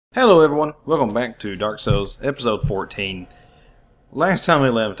Hello everyone, welcome back to Dark Souls, episode 14. Last time we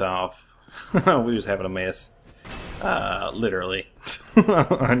left off, we was having a mess. Literally.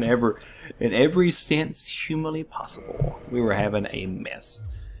 in every sense humanly possible, we were having a mess.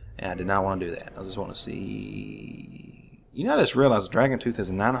 And I did not want to do that. I just want to see... You know, I just realized Dragon Tooth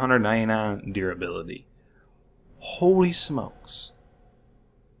has 999 durability. Holy smokes.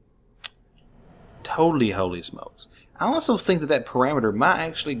 Totally holy smokes. I also think that parameter might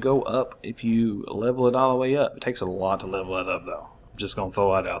actually go up if you level it all the way up. It takes a lot to level it up, though. I'm just going to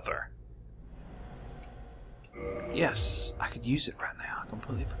throw that out there. Yes, I could use it right now. I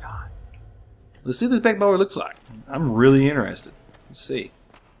completely forgot. Let's see what this back bower looks like. I'm really interested. Let's see.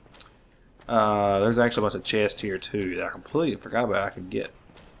 There's actually a bunch of chests here, too, that I completely forgot about I could get.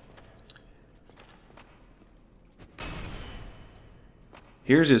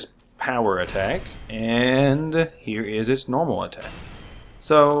 Here's his power attack, and here is its normal attack.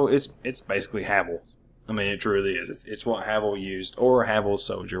 So it's basically Havel. I mean, it truly is. It's what Havel used, or Havel's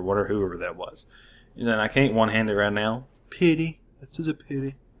soldier, whatever, whoever that was. And I can't one-hand it right now. Pity. That's just a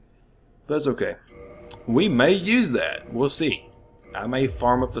pity. But that's okay. We may use that. We'll see. I may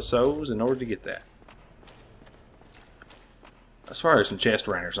farm up the souls in order to get that. I swear there's some chest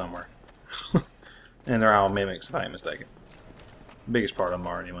around here somewhere. And they're all mimics, if I ain't mistaken. Biggest part of them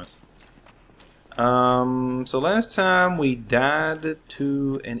are, anyways. So last time we died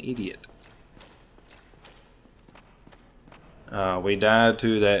to an idiot. We died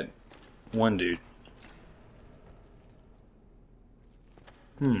to that one dude.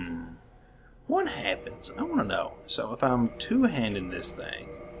 What happens? I want to know. So if I'm two-handing this thing,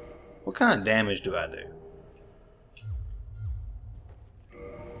 what kind of damage do I do?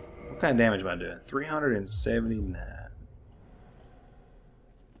 What kind of damage am I doing? 379.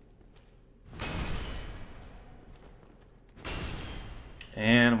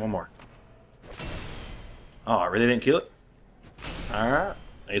 And one more. Oh, I really didn't kill it? Alright.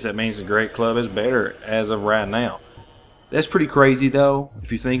 I guess that means the Great Club is better as of right now. That's pretty crazy, though,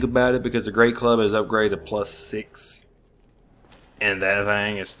 if you think about it, because the Great Club is upgraded to +6. And that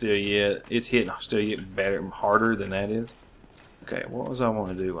thing is still yet... It's hitting still yet better, harder than that is. Okay, what was I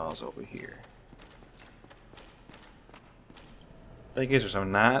want to do while I was over here? I guess there's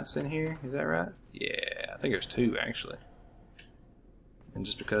some knights in here. Is that right? Yeah, I think there's two, actually. And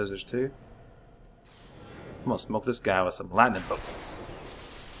just because there's two, I'm gonna smoke this guy with some lightning bolts.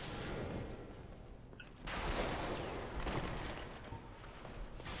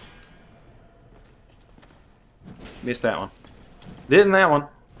 Missed that one. Didn't that one.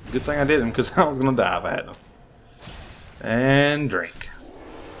 Good thing I didn't, because I was gonna die if I had them. And drink.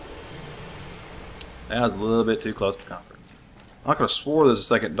 That was a little bit too close for comfort. I could have swore there's a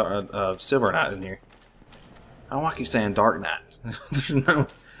second Silver Knight in here. I don't want to keep saying Dark Knights.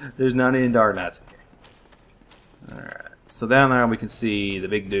 there's not any Dark Knights in here. Alright. So down there we can see the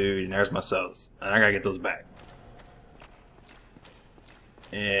big dude, and there's my souls. And I gotta get those back.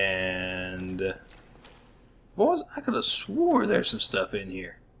 And... boys, I could have swore there's some stuff in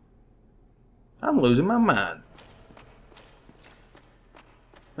here. I'm losing my mind.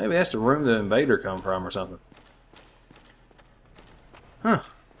 Maybe that's the room the invader come from or something. Huh.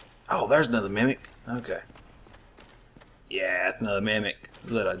 Oh, there's another mimic. Okay. Yeah, it's another mimic.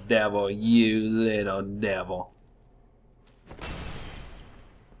 Little devil, you little devil.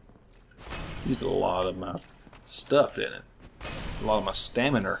 Used a lot of my stuff in it. A lot of my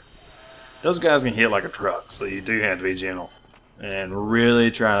stamina. Those guys can hit like a truck, so you do have to be gentle. And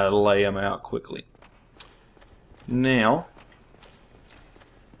really try to lay them out quickly. Now,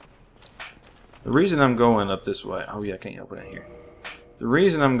 the reason I'm going up this way... Oh yeah, I can't open it here. The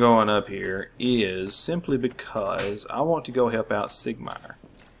reason I'm going up here is simply because I want to go help out Smough.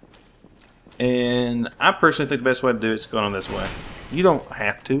 And I personally think the best way to do it is going on this way. You don't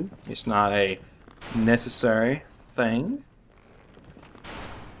have to. It's not a necessary thing.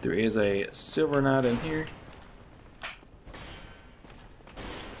 There is a Silver Knight in here.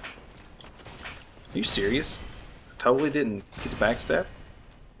 Are you serious? I totally didn't get the backstab?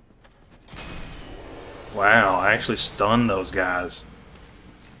 Wow, I actually stunned those guys.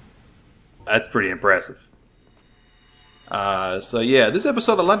 That's pretty impressive. So yeah, this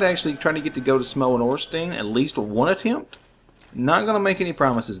episode I'd like to actually try to get to go to Smough and Ornsten at least one attempt. Not going to make any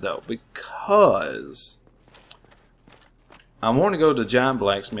promises though, because I want to go to the Giant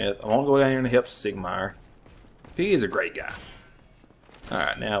Blacksmith. I want to go down here and help Smough. He is a great guy.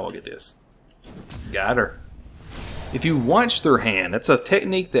 Alright, now we'll get this. Got her. If you watch their hand, that's a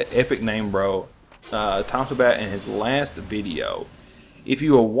technique that Epic Name Bro talked about in his last video. If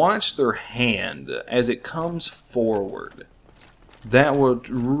you will watch their hand as it comes forward, That would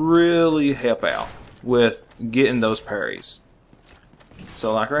really help out with getting those parries.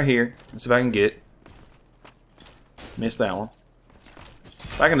 So like right here, let's see if I can get it. Missed that one.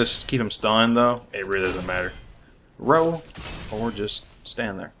 If I can just keep him stunned though, it really doesn't matter. Roll, or just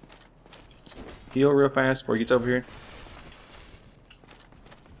stand there. Heal real fast before he gets over here.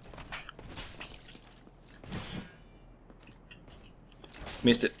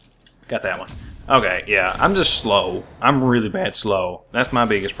 Missed it. Got that one. Okay, yeah, I'm just slow. I'm really bad slow. That's my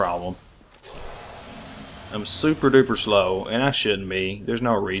biggest problem. I'm super duper slow, and I shouldn't be. There's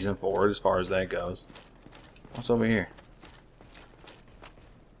no reason for it as far as that goes. What's over here?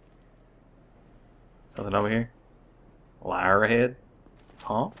 Something over here? Liar ahead?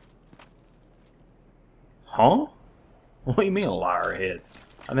 Huh? Huh? What do you mean a liar ahead?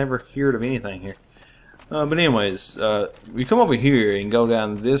 I never heard of anything here. But anyways, we come over here and go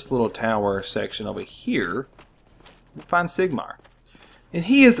down this little tower section over here. We find Smough. And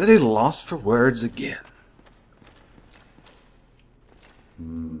he is at a loss for words again.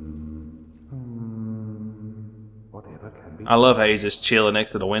 Whatever can be. I love how he's just chilling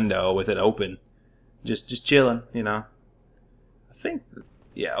next to the window with it open. Just chilling, you know. I think,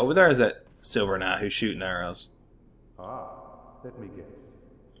 yeah, over there is that Silver Knight who's shooting arrows. Ah, let me guess.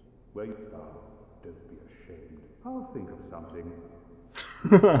 Wait now. Don't be ashamed. I'll think of something.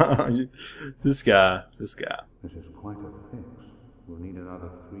 This guy. This is quite a fix. We'll need another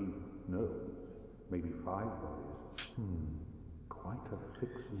 3, no, maybe 5 bodies. Quite a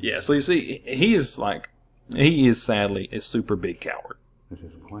fix. Yeah, so you see, he is sadly a super big coward. This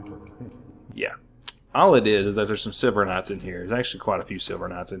is quite a fix. Yeah. All it is that there's some Silver Knights in here. There's actually quite a few Silver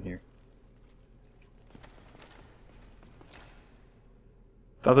Knights in here.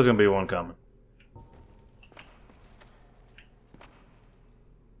 Thought there's going to be one coming.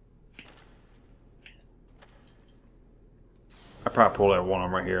 I probably pulled out one of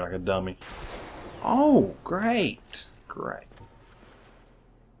them right here like a dummy. Oh, great. Great.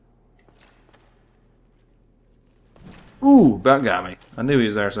 Ooh, about got me. I knew he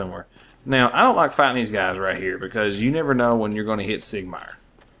was there somewhere. Now, I don't like fighting these guys right here because you never know when you're going to hit Smough.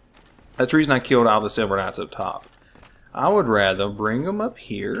 That's the reason I killed all the Silver Knights up top. I would rather bring them up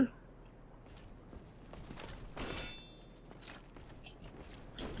here.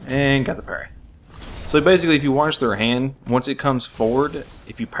 And got the parry. So basically, if you watch their hand, once it comes forward,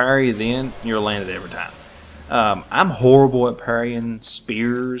 if you parry then, you're landed every time. I'm horrible at parrying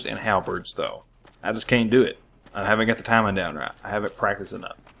spears and halberds, though. I just can't do it. I haven't got the timing down right. I haven't practiced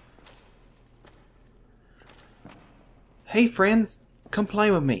enough. Hey friends, come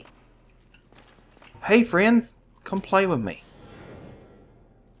play with me. Hey friends, come play with me.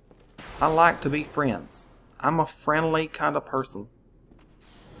 I like to be friends. I'm a friendly kind of person.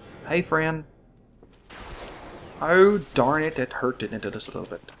 Hey friend. Oh darn it, that hurt, didn't it, just a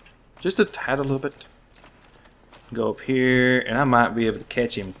little bit. Just a tad a little bit. Go up here, and I might be able to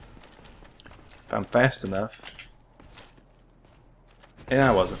catch him if I'm fast enough. And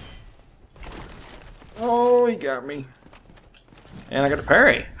I wasn't. Oh, he got me. And I got a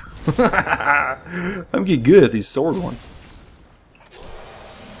parry. I'm getting good at these sword ones.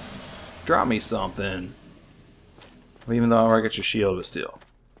 Drop me something. Well, even though I already got your shield, but still.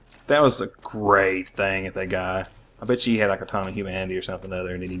 That was a great thing at that guy. I bet you he had like a ton of humanity or something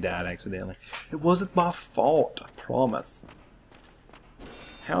other, and then he died accidentally. It wasn't my fault, I promise.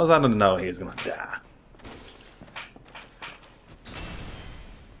 How was I to know he was going to die?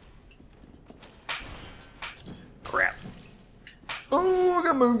 Crap. Oh, I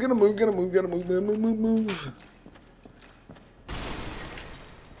gotta move, gotta move, gotta move, gotta move, gotta move.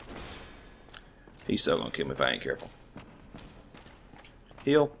 He's so gonna kill me if I ain't careful.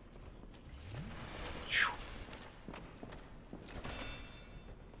 Heal.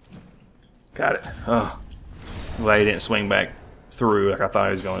 Got it. Oh, glad he didn't swing back through like I thought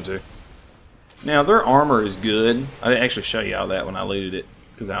he was going to. Now, their armor is good. I didn't actually show you all that when I looted it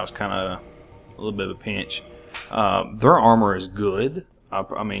because I was kind of a little bit of a pinch. Their armor is good.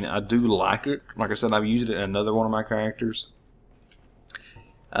 I mean, I do like it. Like I said, I've used it in another one of my characters.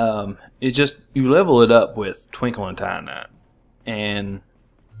 It's just, you level it up with Twinkle and Tie Night. And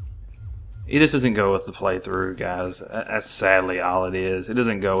it just doesn't go with the playthrough, guys. That's sadly all it is. It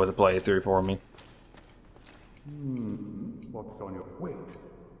doesn't go with the playthrough for me. What's on your wait?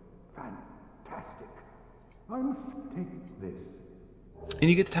 Fantastic. I must take this. And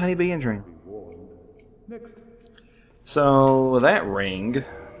you get the tiny beans ring. Next. So that ring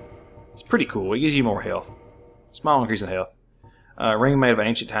is pretty cool. It gives you more health. Small increase in health. Ring made of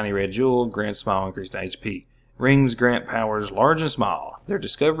ancient tiny red jewel grants small increase to HP. Rings grant powers large and small. Their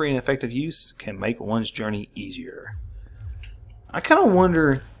discovery and effective use can make one's journey easier. I kind of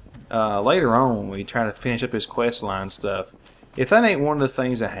wonder later on when we try to finish up his quest line stuff, if that ain't one of the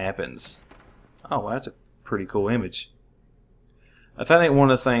things that happens. Oh, that's a pretty cool image. If that ain't one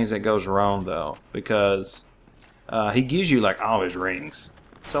of the things that goes wrong, though, because he gives you like all his rings.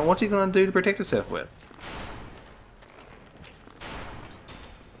 So what's he going to do to protect himself with?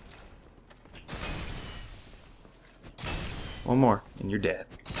 One more, and you're dead.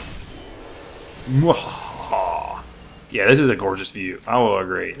 Yeah, this is a gorgeous view. I will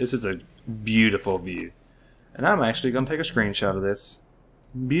agree. This is a beautiful view. And I'm actually going to take a screenshot of this.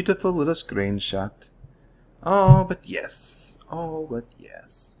 Beautiful little screenshot. Oh, but yes. Oh, but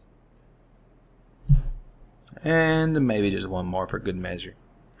yes. And maybe just one more for good measure.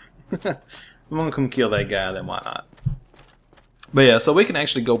 I'm going to come kill that guy, then why not? But yeah, so we can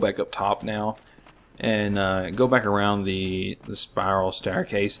actually go back up top now. And go back around the spiral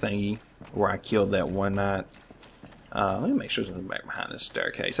staircase thingy where I killed that one knight. Let me make sure there's nothing back behind this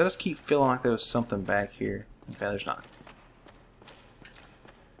staircase. I just keep feeling like there was something back here. Okay, there's not.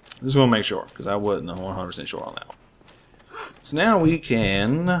 Just want to make sure, because I wasn't 100% sure on that one. So now we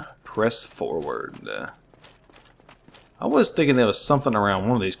can press forward. I was thinking there was something around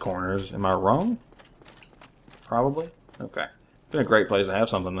one of these corners. Am I wrong? Probably. Okay. Been a great place to have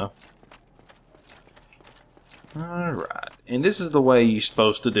something, though. Alright, and this is the way you're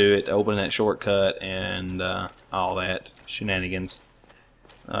supposed to do it, to open that shortcut and all that shenanigans.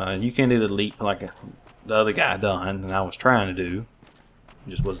 You can do the leap like the other guy done, and I was trying to do.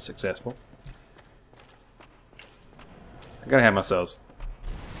 Just wasn't successful. I gotta have my cells.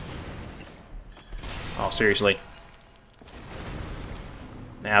 Oh, seriously.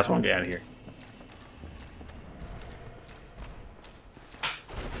 Now I just want to get out of here.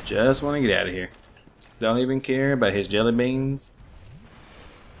 Just want to get out of here. Don't even care about his jelly beans.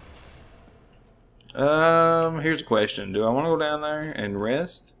 Here's the question. Do I want to go down there and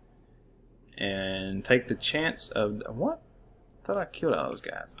rest? And take the chance of... What? I thought I killed all those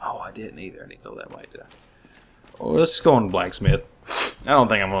guys. Oh, I didn't either. I didn't go that way, did I? Well, let's go on blacksmith. I don't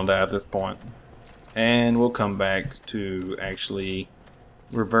think I'm going to die at this point. And we'll come back to actually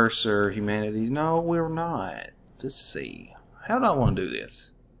reverse our humanity. No, we're not. Let's see. How do I want to do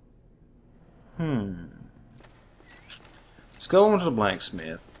this? Let's go over to the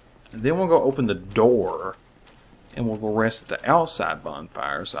blacksmith, and then we'll go open the door, and we'll go rest at the outside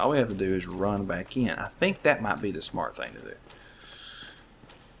bonfire. So all we have to do is run back in. I think that might be the smart thing to do.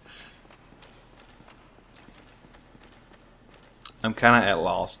 I'm kind of at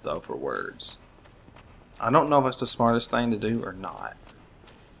loss, though, for words. I don't know if it's the smartest thing to do or not.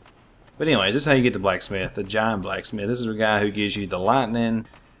 But anyways, this is how you get the blacksmith, the giant blacksmith. This is the guy who gives you the lightning,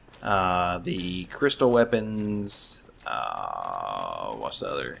 the crystal weapons, what's the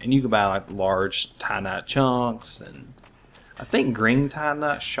other? And you can buy like large tie-knot chunks, and I think green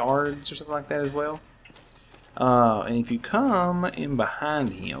tie-knot shards or something like that as well. And if you come in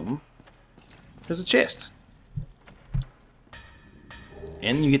behind him, there's a chest.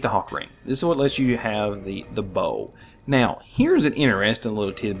 And you get the hawk ring. This is what lets you have the bow. Now, here's an interesting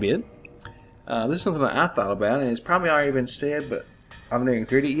little tidbit. This is something that I thought about, and it's probably already been said, but I haven't even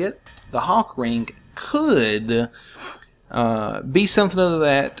heard it yet. The hawk ring could be something of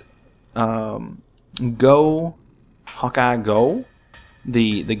that Hawkeye Go,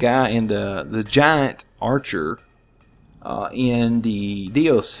 the guy in the giant archer in the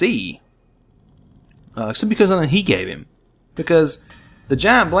DLC. Except because of something he gave him. Because the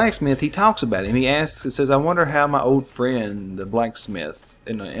giant blacksmith, he talks about him. He asks, it says, "I wonder how my old friend, the blacksmith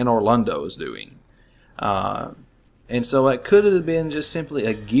in Orlando, is doing." And so it could have been just simply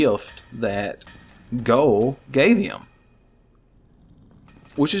a gift that Go gave him.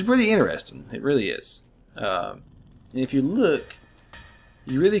 Which is really interesting. It really is. And if you look,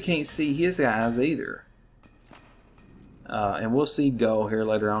 you really can't see his eyes either. And we'll see Go here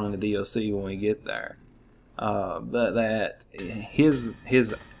later on in the DLC when we get there. But that his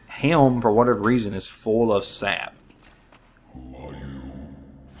helm, for whatever reason, is full of sap.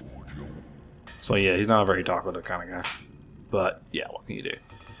 So yeah, he's not a very talkative kind of guy. But yeah, what can you do?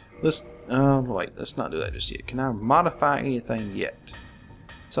 Let's wait, let's not do that just yet. Can I modify anything yet?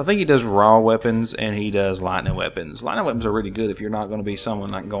 So I think he does raw weapons and he does lightning weapons. Lightning weapons are really good if you're not going to be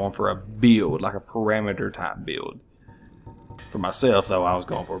someone like going for a build, like a parameter type build. For myself though, I was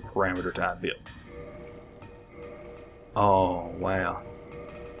going for a parameter type build. Oh wow.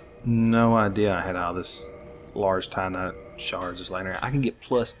 No idea I had all this large tie-knot shards just laying there. I can get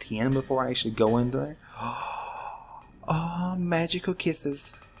plus 10 before I actually go into there. Oh, magical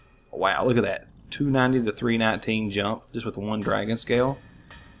kisses. Wow, look at that. 290 to 319 jump just with one dragon scale.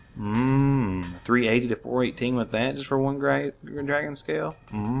 380 to 418 with that just for one dragon scale?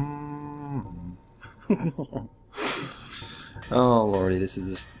 Oh lordy, this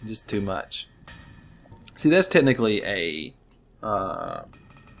is just too much. See, that's technically a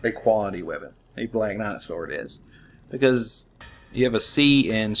quality weapon. A Black Knight sword is. Because you have a C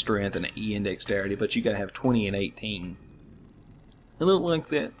in strength and an E in dexterity, but you gotta have 20 and 18. A little like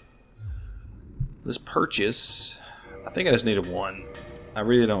that. Let's purchase. I think I just needed one. I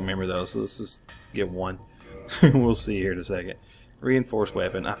really don't remember though, so let's just get one. We'll see here in a second. Reinforced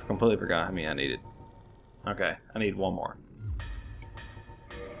weapon. I completely forgot how many I needed. Okay, I need one more.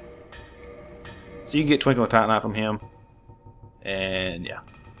 So you can get Twinkling Titanite from him. And yeah.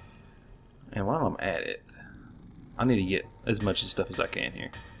 And while I'm at it, I need to get as much of the stuff as I can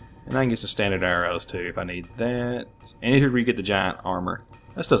here. And I can get some standard arrows too if I need that. And here's where you get the giant armor.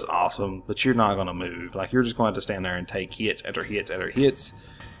 That stuff's awesome, but you're not going to move. Like, you're just going to have to stand there and take hits after hits after hits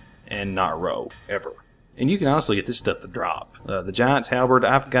and not row, ever. And you can honestly get this stuff to drop. The Giant's Halberd,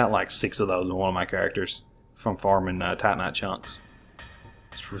 I've got like 6 of those on one of my characters from farming Titanite chunks.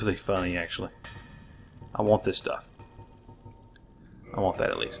 It's really funny, actually. I want this stuff. I want that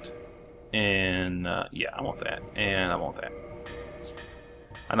at least. And, yeah, I want that. And I want that.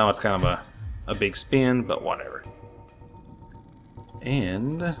 I know it's kind of a big spin, but whatever.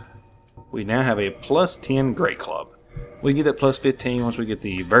 And we now have a plus 10 Great Club. We get that plus 15 once we get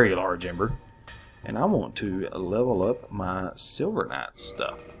the very large ember. And I want to level up my Silver Knight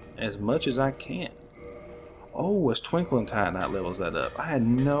stuff as much as I can. Oh, it's Twinkling Titanite levels that up. I had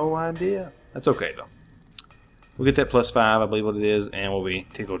no idea. That's okay though. We'll get that plus 5, I believe what it is, and we'll be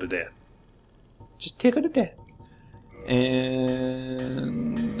tickled to death. Just tickled to death.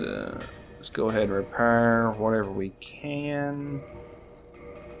 And let's go ahead and repair whatever we can.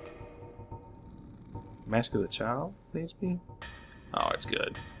 Mask of the Child needs to be. Oh, it's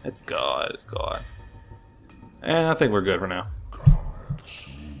good. It's good. It's good. And I think we're good for now.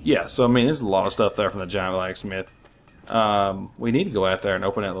 Yeah, so I mean, there's a lot of stuff there from the giant blacksmith. We need to go out there and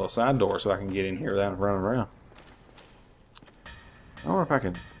open that little side door so I can get in here without running around. I wonder if I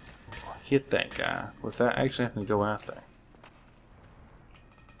can hit that guy without actually having to go out there.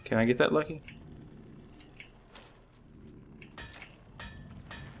 Can I get that lucky?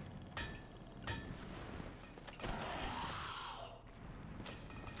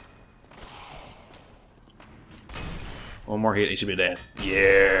 One more hit, he should be dead.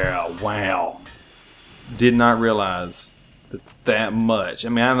 Yeah, wow. Did not realize that much. I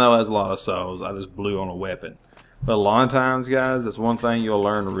mean, I know that's a lot of souls. I just blew on a weapon. But a lot of times, guys, that's one thing you'll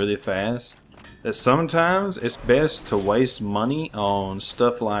learn really fast. That sometimes it's best to waste money on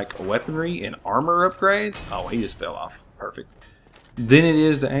stuff like weaponry and armor upgrades. Oh, he just fell off. Perfect. Than it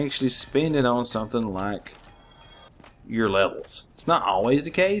is to actually spend it on something like your levels. It's not always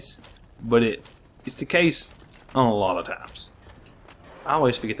the case, but it's the case on a lot of times. I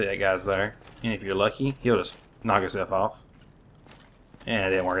always forget that guy's there. And if you're lucky, he'll just knock himself off. And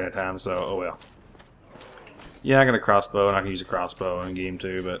it didn't work at that time, so oh well. Yeah, I got a crossbow, and I can use a crossbow and get him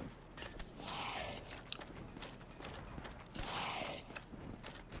too, but...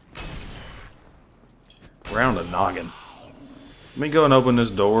 Round the noggin. Let me go and open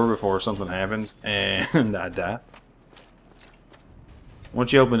this door before something happens, and I die.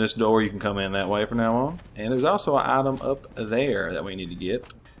 Once you open this door, you can come in that way from now on. And there's also an item up there that we need to get.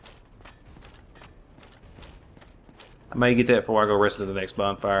 I may get that before I go rest at the next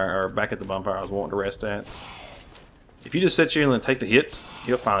bonfire, or back at the bonfire I was wanting to rest at. If you just sit here and take the hits,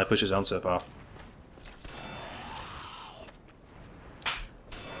 he'll finally push his own stuff off.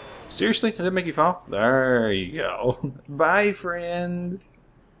 Seriously? Did that make you fall? There you go. Bye, friend.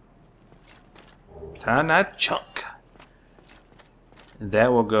 Titanite chunk.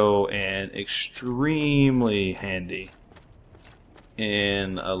 That will go in extremely handy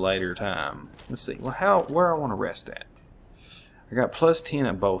in a later time. Let's see. Well, where I want to rest at? I got plus 10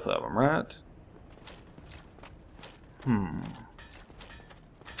 at both of them, right?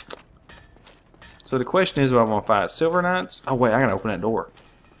 So the question is, do I want to fight Silver Knights? Oh wait, I gotta open that door.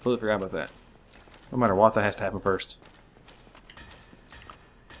 Totally forgot about that. No matter what, that has to happen first.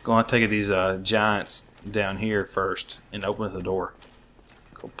 Going to take these giants down here first and open the door.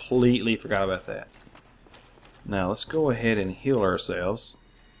 Completely forgot about that. Now let's go ahead and heal ourselves,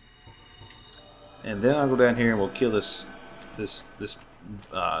 and then I'll go down here and we'll kill this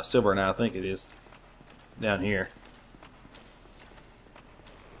Silver Knight. I think it is down here.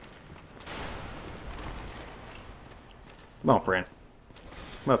 Come on, friend.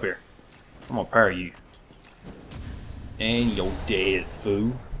 Come up here. I'm gonna power you. And you're dead,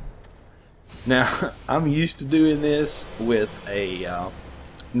 fool. Now, I'm used to doing this with a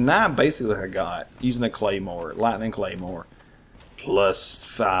 9 basically I got using a claymore, lightning claymore, plus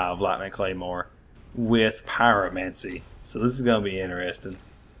 5 lightning claymore with pyromancy. So this is gonna be interesting.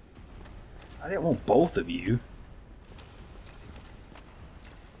 I didn't want both of you.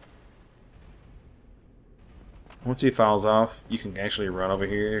 Once he falls off, you can actually run over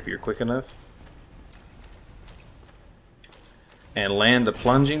here if you're quick enough. And land a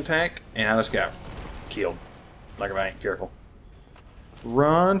plunging attack, and I just got killed. Like if I ain't careful.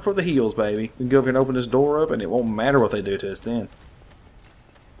 Run for the heels, baby. We can go over here and open this door up, and it won't matter what they do to us then.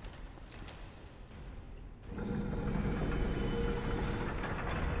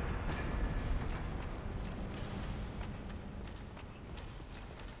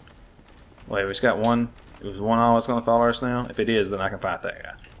 Wait, we just got one. It was one all that's going to follow us now? If it is, then I can fight that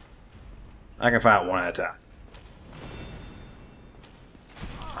guy. I can fight one at a time.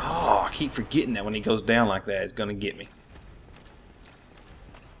 Oh, I keep forgetting that when he goes down like that, it's going to get me.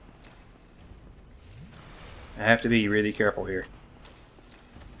 I have to be really careful here.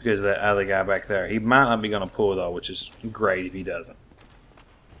 Because of that other guy back there. He might not be going to pull though, which is great if he doesn't.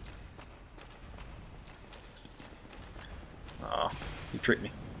 Oh, he tricked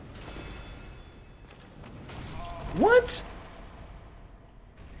me. What?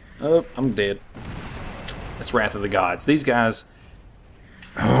 Oh, I'm dead. That's Wrath of the Gods. These guys...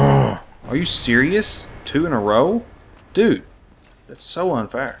 Oh, are you serious? 2 in a row? Dude, that's so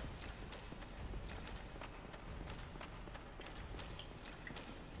unfair.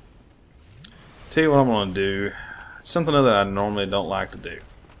 Tell you what I'm going to do. Something that I normally don't like to do.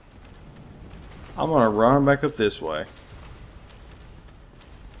 I'm going to run back up this way.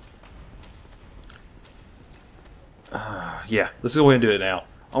 Yeah, let's go ahead and do it now.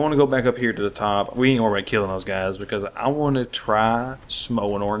 I want to go back up here to the top. We ain't already killing those guys because I want to try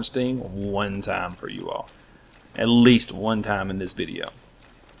Smough and Ornstein one time for you all. At least one time in this video.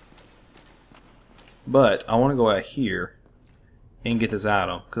 But I want to go out here and get this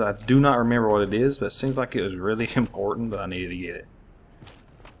item because I do not remember what it is, but it seems like it was really important that I needed to get it.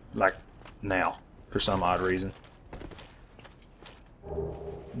 Like now, for some odd reason.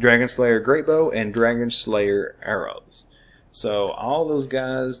 Dragon Slayer Greatbow and Dragon Slayer arrows. So all those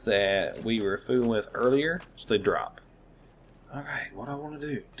guys that we were fooling with earlier, so they drop. Alright, what do I want to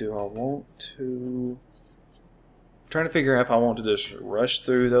do? Do I want to... I'm trying to figure out if I want to just rush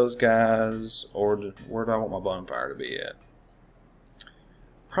through those guys, or where do I want my bonfire to be at?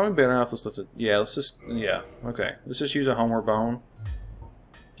 Probably better off, let's just use a homeward bone.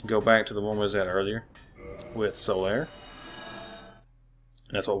 Go back to the one we was at earlier with Solaire.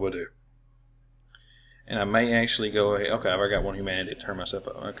 And that's what we'll do. And I may actually go ahead. Okay, I've already got one humanity to turn myself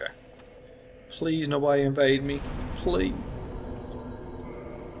up. Okay. Please, nobody invade me. Please.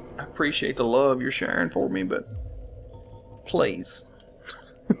 I appreciate the love you're sharing for me, but please.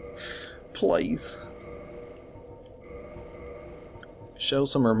 Please. Show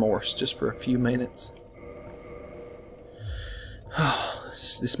some remorse just for a few minutes.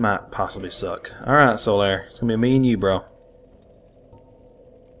 This might possibly suck. Alright, Solaire. It's going to be me and you, bro.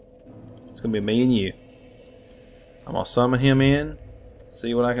 It's going to be me and you. I'm going to summon him in.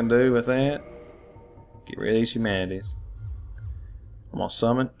 See what I can do with that. Get rid of these humanities. I'm going to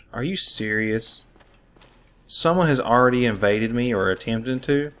summon... Are you serious? Someone has already invaded me or attempted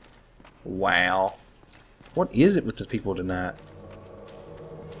to? Wow. What is it with the people tonight?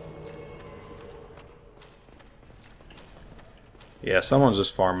 Yeah, someone's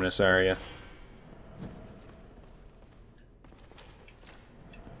just farming this area.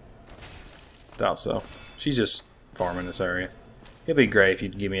 Thought so. She's just farming this area. It'd be great if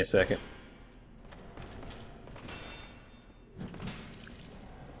you'd give me a second.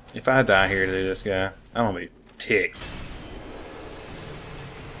 If I die here to do this guy, I'm gonna be ticked.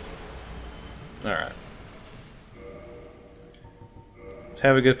 Alright. Let's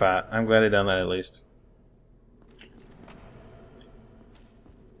have a good fight. I'm glad they done that at least.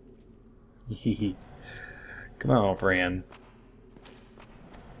 Come on, friend.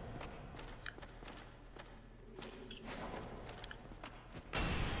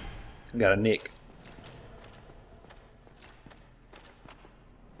 Got a nick.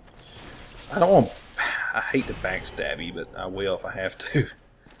 I don't want... I hate to backstab you, but I will if I have to.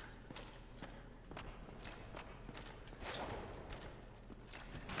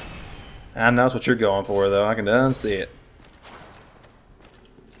 I know that's what you're going for, though. I can unsee it.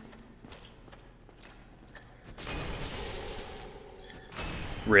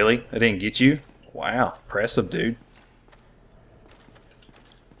 Really? I didn't get you? Wow. Impressive, dude.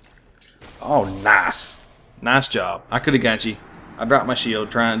 Oh, nice. Nice job. I could have got you. I dropped my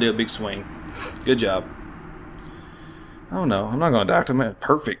shield trying to do a big swing. Good job. I don't know. I'm not going to dock them.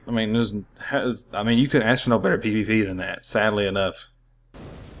 Perfect. I mean, you couldn't ask for no better PvP than that, sadly enough.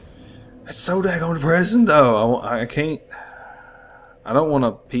 It's so daggone depressing, though. I can't... I don't want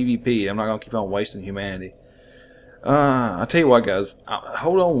to PvP. I'm not going to keep on wasting humanity. I'll tell you what, guys.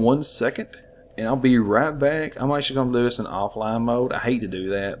 Hold on 1 second, and I'll be right back. I'm actually going to do this in offline mode. I hate to do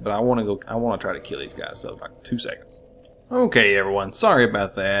that, but I want to try to kill these guys. So, like 2 seconds. Okay, everyone. Sorry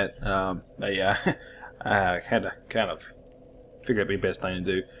about that. But yeah, I had to kind of figure out the best thing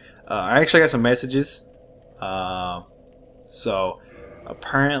to do. I actually got some messages. So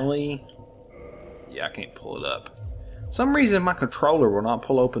apparently, yeah, I can't pull it up. Some reason my controller will not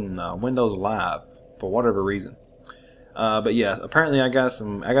pull open Windows Live for whatever reason. But yeah, apparently I got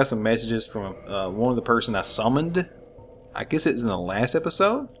some messages from one of the person I summoned. I guess it's in the last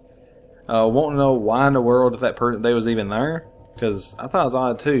episode. Wanting to know why in the world if that person they was even there, because I thought it was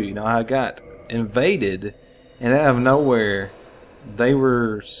odd too. You know, I got invaded, and out of nowhere, they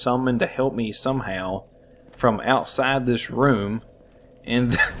were summoned to help me somehow from outside this room,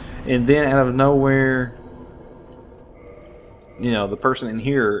 and then out of nowhere, you know, the person in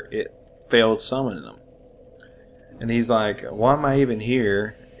here, it failed summoning them, and he's like, "Why am I even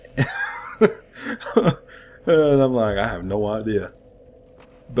here?" And I'm like, I have no idea.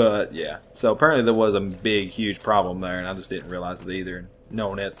 But yeah, so apparently there was a big, huge problem there, and I just didn't realize it either, and no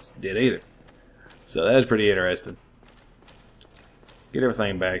one else did either. So that was pretty interesting. Get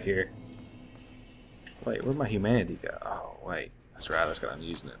everything back here. Wait, where'd my humanity go? Oh, wait. That's right, that's because I'm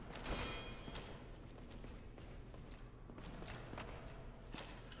using it.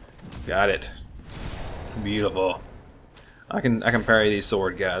 Got it. Beautiful. I can parry these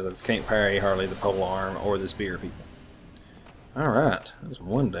sword guys. I just can't parry hardly the polearm or the spear people. Alright, there's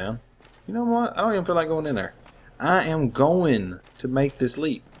one down. You know what? I don't even feel like going in there. I am going to make this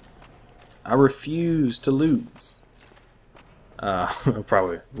leap. I refuse to lose. I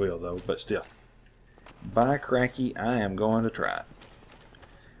probably will though, but still. By cracky, I am going to try.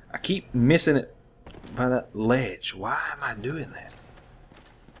 I keep missing it by that ledge. Why am I doing that?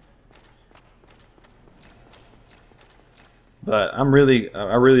 But I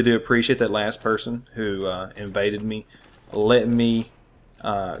really do appreciate that last person who invaded me. Let me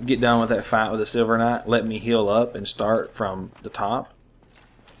get done with that fight with the Silver Knight. Let me heal up and start from the top.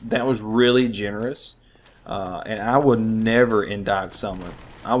 That was really generous. And I would never indict someone.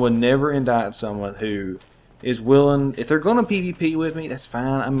 I would never indict someone who is willing. If they're going to PvP with me, that's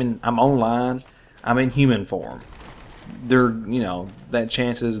fine. I'm online. I'm in human form. That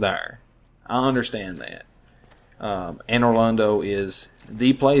chance is there. I understand that. And Orlando is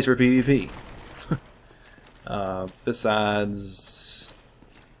the place for PvP. Besides,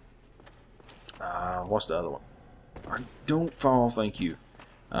 what's the other one? Don't fall, thank you.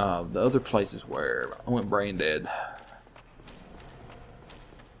 The other places where I went brain dead.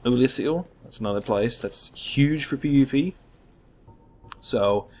 Ulyssil, that's another place that's huge for PvP.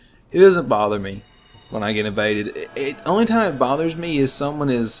 So it doesn't bother me when I get invaded. Only time it bothers me is someone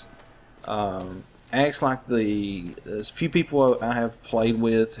acts like there's a few people I have played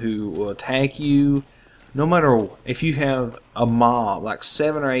with who will attack you. No matter if you have a mob, like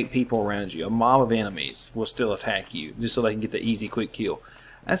 7 or 8 people around you, a mob of enemies will still attack you just so they can get the easy, quick kill.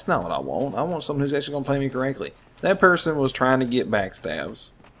 That's not what I want. I want someone who's actually going to play me correctly. That person was trying to get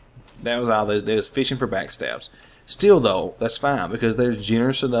backstabs. That was all they was fishing for backstabs. Still, though, that's fine because they're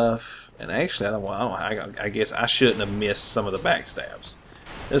generous enough. And actually, I guess I shouldn't have missed some of the backstabs.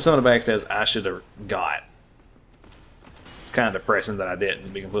 There's some of the backstabs I should have got. It's kind of depressing that I didn't, to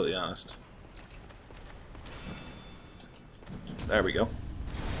be completely honest. There we go.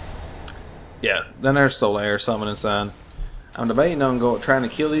 Yeah, then there's Solaire summoning sign. I'm debating on trying to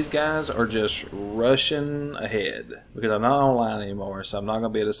kill these guys or just rushing ahead because I'm not online anymore, so I'm not going to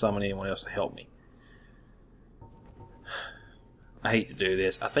be able to summon anyone else to help me. I hate to do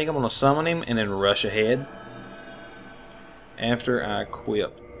this. I think I'm going to summon him and then rush ahead after I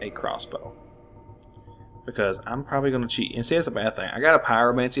equip a crossbow. Because I'm probably going to cheat. And see, that's a bad thing. I got a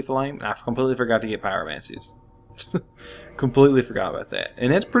pyromancy flame, and I completely forgot to get pyromancies. Completely forgot about that.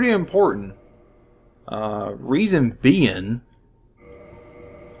 And that's pretty important. Reason being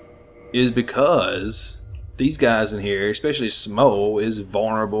is because these guys in here, especially Smough, is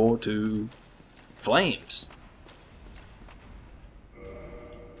vulnerable to flames.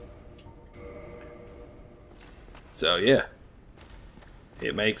 So yeah,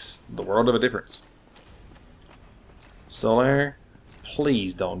 it makes the world of a difference. Solaire,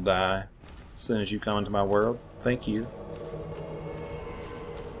 please don't die as soon as you come into my world. Thank you.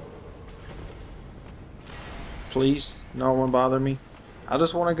 Please, no one bother me. I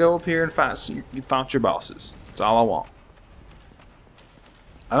just want to go up here and fight your bosses. That's all I want.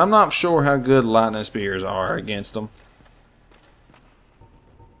 I'm not sure how good lightning spears are against them.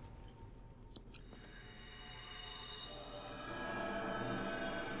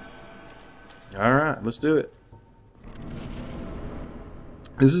 Alright, let's do it.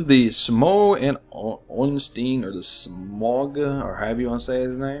 This is the Smough and Ornsten, or the Smough, or however you want to say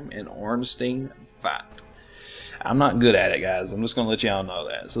his name, and Ornsten fight. I'm not good at it, guys. I'm just going to let y'all know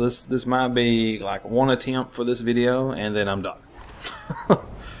that. So this might be like one attempt for this video, and then I'm done.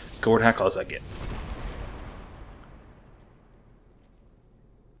 Scored how close I get.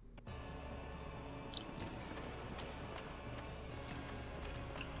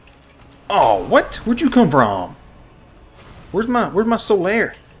 Oh, what? Where'd you come from? Where's my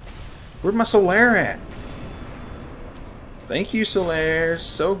Solaire? Where's my Solaire at? Thank you, Solaire.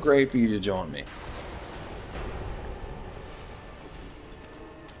 So great for you to join me.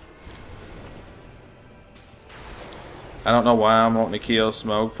 I don't know why I'm wanting to kill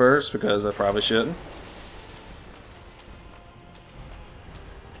Smough first, because I probably shouldn't.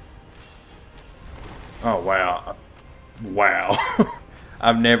 Oh, wow. Wow.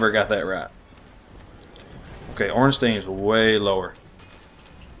 I've never got that right. Okay, Ornstein is way lower.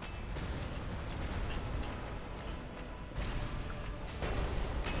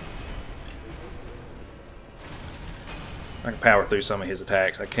 I can power through some of his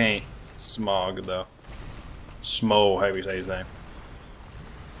attacks. I can't Smough, though. Smough, however you say his name.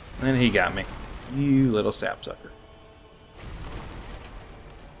 And he got me. You little sapsucker.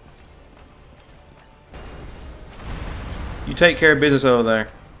 You take care of business over there,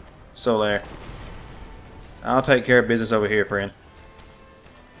 Solaire. I'll take care of business over here, friend.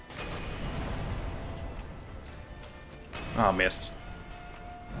 Oh, I missed.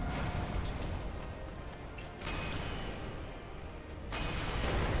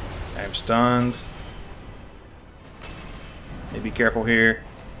 I'm stunned. Need to be careful here.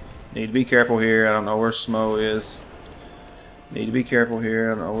 Need to be careful here. I don't know where Smough is. Need to be careful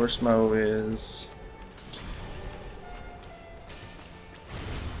here. I don't know where Smough is.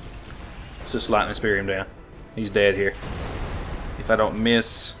 Let's just lightning spear him down. He's dead here. If I don't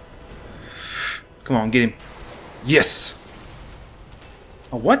miss. Come on, get him. Yes!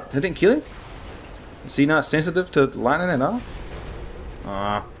 Oh, what? That didn't kill him? Is he not sensitive to lightning at all?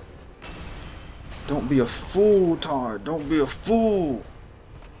 Don't be a fool, Tar. Don't be a fool.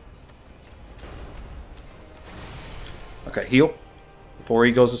 Okay, heal before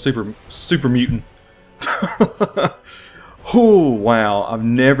he goes to super mutant. Oh wow! I've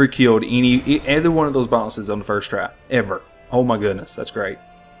never killed either one of those bosses on the first try ever. Oh my goodness, that's great.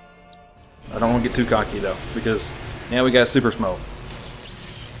 I don't want to get too cocky though, because now we got Super Smough.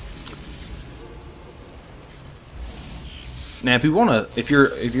 Now, if you're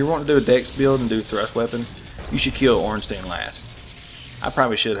wanting to do a dex build and do thrust weapons, you should kill Ornstein last. I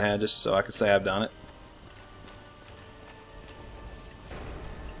probably should have, just so I could say I've done it.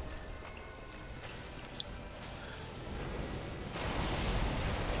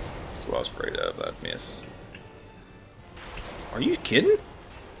 That's what I was afraid of. I'd miss. Are you kidding?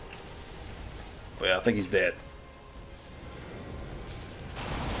 Well, I think he's dead.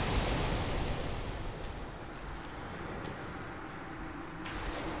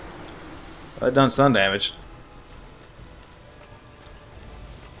 I've done some damage.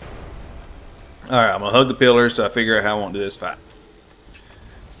 Alright, I'm going to hug the pillars till I figure out how I want to do this fight.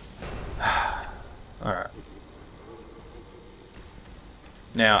 Alright.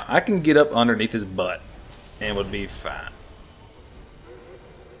 Now, I can get up underneath his butt and would be fine.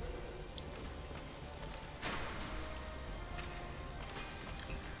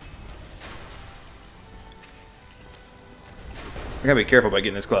 I gotta be careful about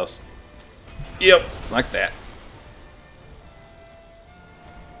getting this close. Yep, like that.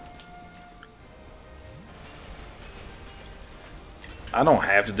 I don't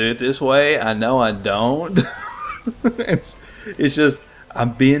have to do it this way. I know I don't. it's just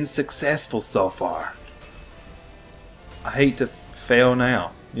I'm being successful so far. I hate to fail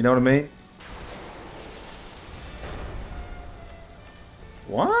now. You know what I mean?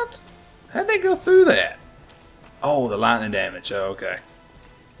 What? How'd they go through that? Oh, the lightning damage. Oh, okay.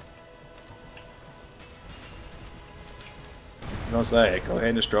 Don't say. Go ahead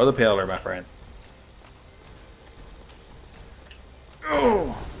and destroy the pillar, my friend.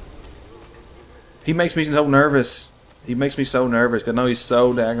 Oh! He makes me so nervous. He makes me so nervous because I know he's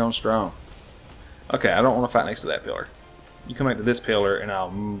so daggone strong. Okay, I don't want to fight next to that pillar. You come back to this pillar, and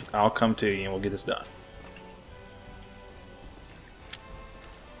I'll come to you, and we'll get this done.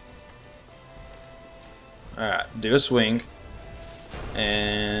 All right, do a swing,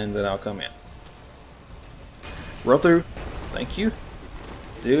 and then I'll come in. Roll through. Thank you.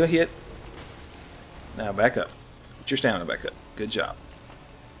 Do a hit. Now back up. Get your stamina back up. Good job.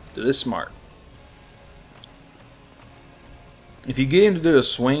 Do this smart. If you get him to do a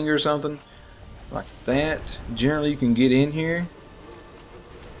swing or something like that, generally you can get in here.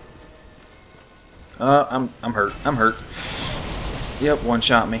 I'm hurt. I'm hurt. Yep, one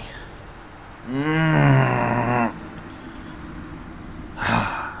shot me.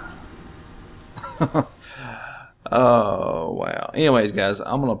 Oh wow. Anyways, guys,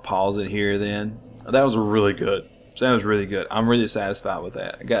 I'm gonna pause it here. Then that was really good. That was really good. I'm really satisfied with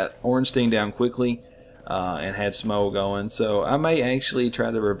that. I got Ornstein down quickly and had Smough going. So I may actually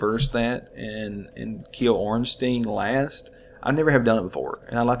try to reverse that and kill Ornstein last. I never have done it before,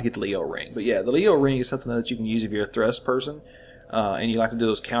 and I'd like to get the Leo ring. But yeah, the Leo ring is something that you can use if you're a thrust person, and you like to do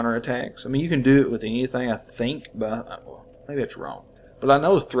those counter attacks. I mean, you can do it with anything, I think, but well, maybe that's wrong. But I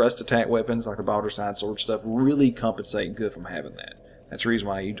know thrust attack weapons like the Balder Side Sword stuff really compensate good from having that. That's the reason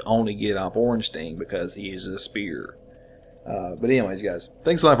why you only get off Ornstein, because he uses a spear. But anyways, guys,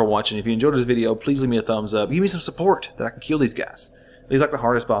 thanks a lot for watching. If you enjoyed this video, please leave me a thumbs up. Give me some support that I can kill these guys. These are like the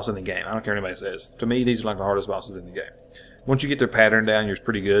hardest boss in the game. I don't care what anybody says. To me, these are like the hardest bosses in the game. Once you get their pattern down, you're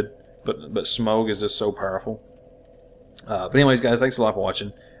pretty good. But Smough is just so powerful. But anyways, guys, thanks a lot for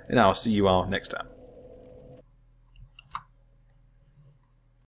watching, and I'll see you all next time.